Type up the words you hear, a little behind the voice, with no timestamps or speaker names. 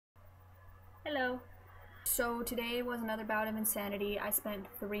Hello. So today was another bout of insanity. I spent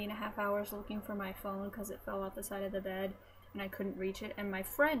 3.5 hours looking for my phone because it fell off the side of the bed and I couldn't reach it. And my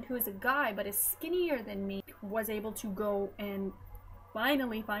friend, who is a guy but is skinnier than me, was able to go and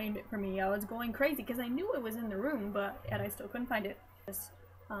finally find it for me. I was going crazy because I knew it was in the room, yet I still couldn't find it.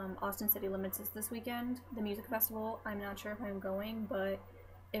 Austin City Limits is this weekend, the music festival. I'm not sure if I'm going, but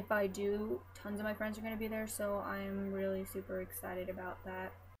if I do, tons of my friends are going to be there, so I'm really super excited about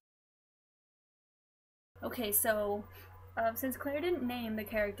that. Okay, so since Claire didn't name the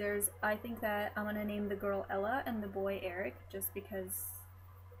characters, I think that I'm gonna name the girl Ella and the boy Eric, just because,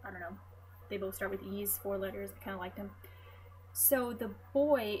 I don't know, they both start with E's, 4 letters, I kind of liked them. So the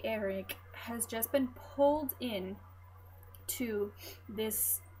boy Eric has just been pulled in to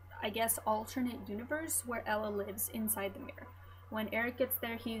this, I guess, alternate universe where Ella lives inside the mirror. When Eric gets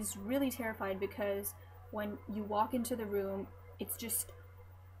there, he's really terrified because when you walk into the room, it's just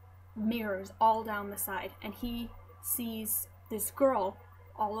mirrors all down the side, and he sees this girl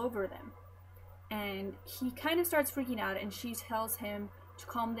all over them, and he kind of starts freaking out, and she tells him to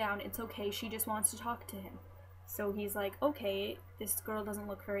calm down, it's okay, she just wants to talk to him. So he's like, okay, this girl doesn't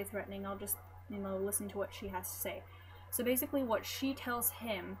look very threatening, I'll just, listen to what she has to say. So basically what she tells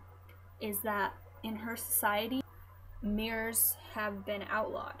him is that in her society, mirrors have been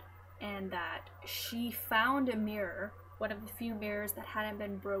outlawed, and that she found a mirror, one of the few mirrors that hadn't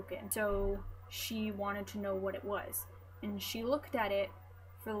been broken, so she wanted to know what it was. And she looked at it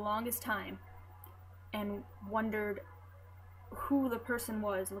for the longest time and wondered who the person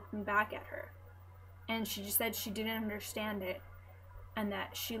was looking back at her. And she just said she didn't understand it, and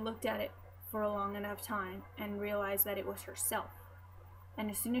that she looked at it for a long enough time and realized that it was herself.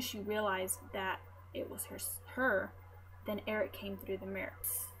 And as soon as she realized that it was her, then Eric came through the mirror.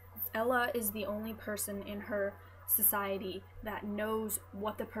 Ella is the only person in her society that knows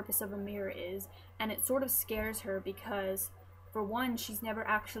what the purpose of a mirror is, and it sort of scares her because, for one, she's never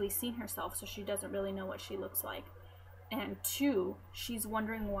actually seen herself, so she doesn't really know what she looks like, and two, she's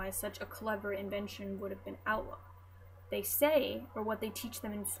wondering why such a clever invention would have been outlawed. They say, or what they teach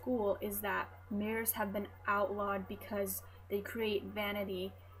them in school, is that mirrors have been outlawed because they create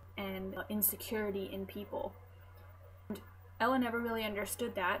vanity and insecurity in people. And Ella never really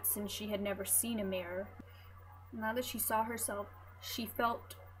understood that, since she had never seen a mirror. Now that she saw herself, she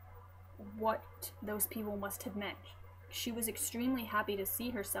felt what those people must have meant. She was extremely happy to see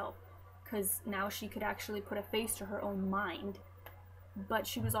herself, because now she could actually put a face to her own mind. But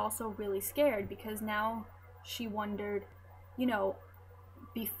she was also really scared, because now she wondered,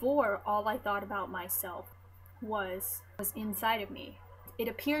 before all I thought about myself was inside of me. It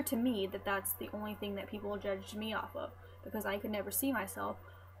appeared to me that that's the only thing that people judged me off of, because I could never see myself.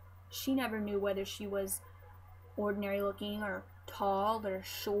 She never knew whether she was ordinary looking or tall or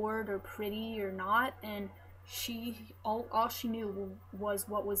short or pretty or not, and all she knew was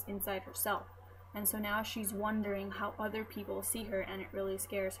what was inside herself. And so now she's wondering how other people see her, and it really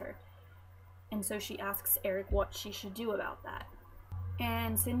scares her. And so she asks Eric what she should do about that.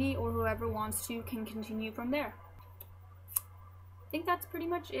 And Cindy, or whoever wants to, can continue from there. I think that's pretty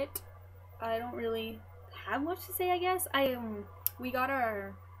much it. I don't really have much to say, I guess. We got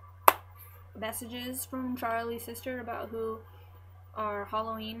our messages from Charlie's sister about who our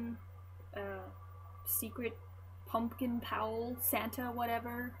Halloween secret pumpkin Powell Santa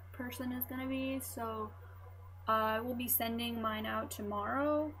whatever person is gonna be, so I will be sending mine out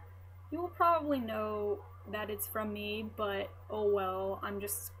tomorrow. You will probably know that it's from me, but oh well, I'm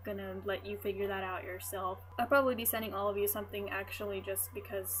just gonna let you figure that out yourself. I'll probably be sending all of you something actually just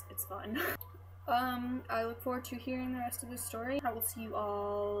because it's fun. I look forward to hearing the rest of the story. I will see you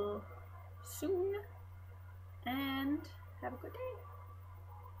all soon, and have a good day.